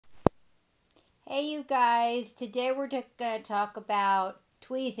Hey you guys, today we're going to talk about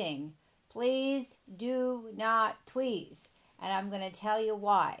tweezing. Please do not tweeze, and I'm going to tell you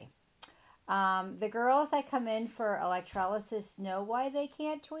why. The girls that come in for electrolysis know why they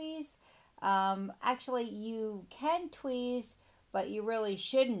can't tweeze. Actually, you can tweeze, but you really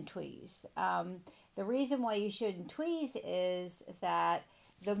shouldn't tweeze. The reason why you shouldn't tweeze is that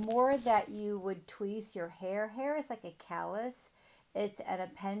the more that you would tweeze your hair is like a callus. It's an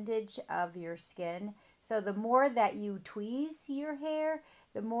appendage of your skin. So the more that you tweeze your hair,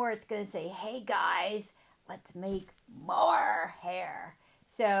 the more it's going to say, hey guys, let's make more hair.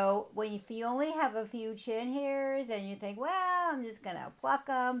 So if you only have a few chin hairs and you think, well, I'm just going to pluck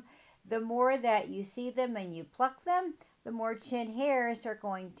them, the more that you see them and you pluck them, the more chin hairs are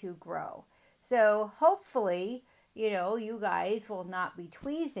going to grow. So hopefully, you guys will not be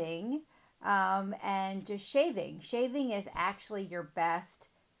tweezing and just shaving. Shaving is actually your best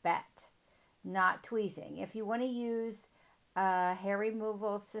bet, not tweezing. If you want to use a hair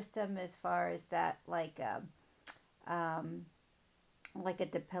removal system as far as that, like a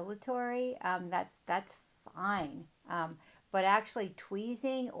depilatory, that's fine. But actually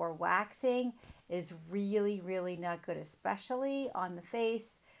tweezing or waxing is really, really not good, especially on the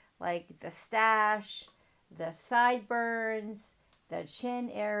face, like the stache, the sideburns, the chin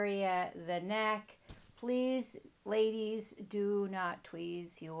area, the neck. Please, ladies, do not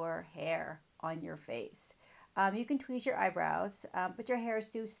tweeze your hair on your face. You can tweeze your eyebrows, but your hairs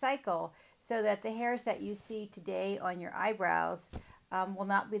do cycle, so that the hairs that you see today on your eyebrows will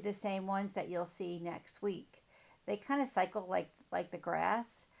not be the same ones that you'll see next week. They kind of cycle like the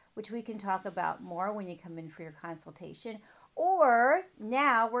grass, which we can talk about more when you come in for your consultation. Or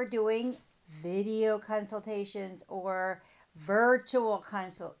now we're doing video consultations or virtual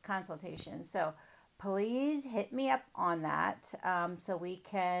consultations. So please hit me up on that so we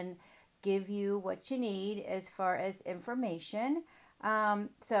can give you what you need as far as information.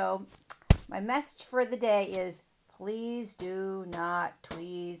 So my message for the day is, please do not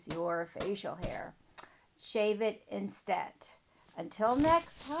tweeze your facial hair. Shave it instead. Until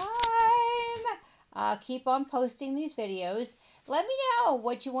next time, keep on posting these videos. Let me know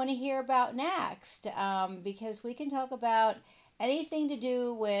what you want to hear about next, because we can talk about anything to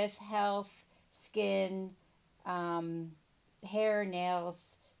do with health, skin, hair,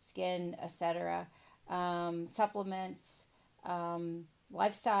 nails, skin, etc., supplements,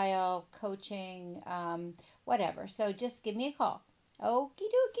 lifestyle, coaching, whatever. So just give me a call, okie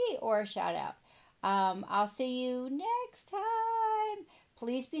dokie, or a shout out. I'll see you next time.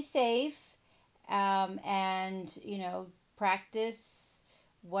 Please be safe, and practice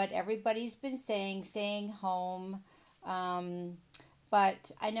what everybody's been saying, staying home.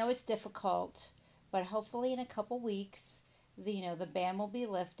 But I know it's difficult, but hopefully in a couple weeks, the ban will be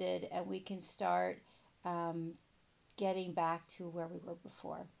lifted and we can start getting back to where we were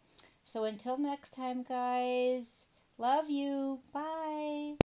before. So until next time, guys, love you. Bye.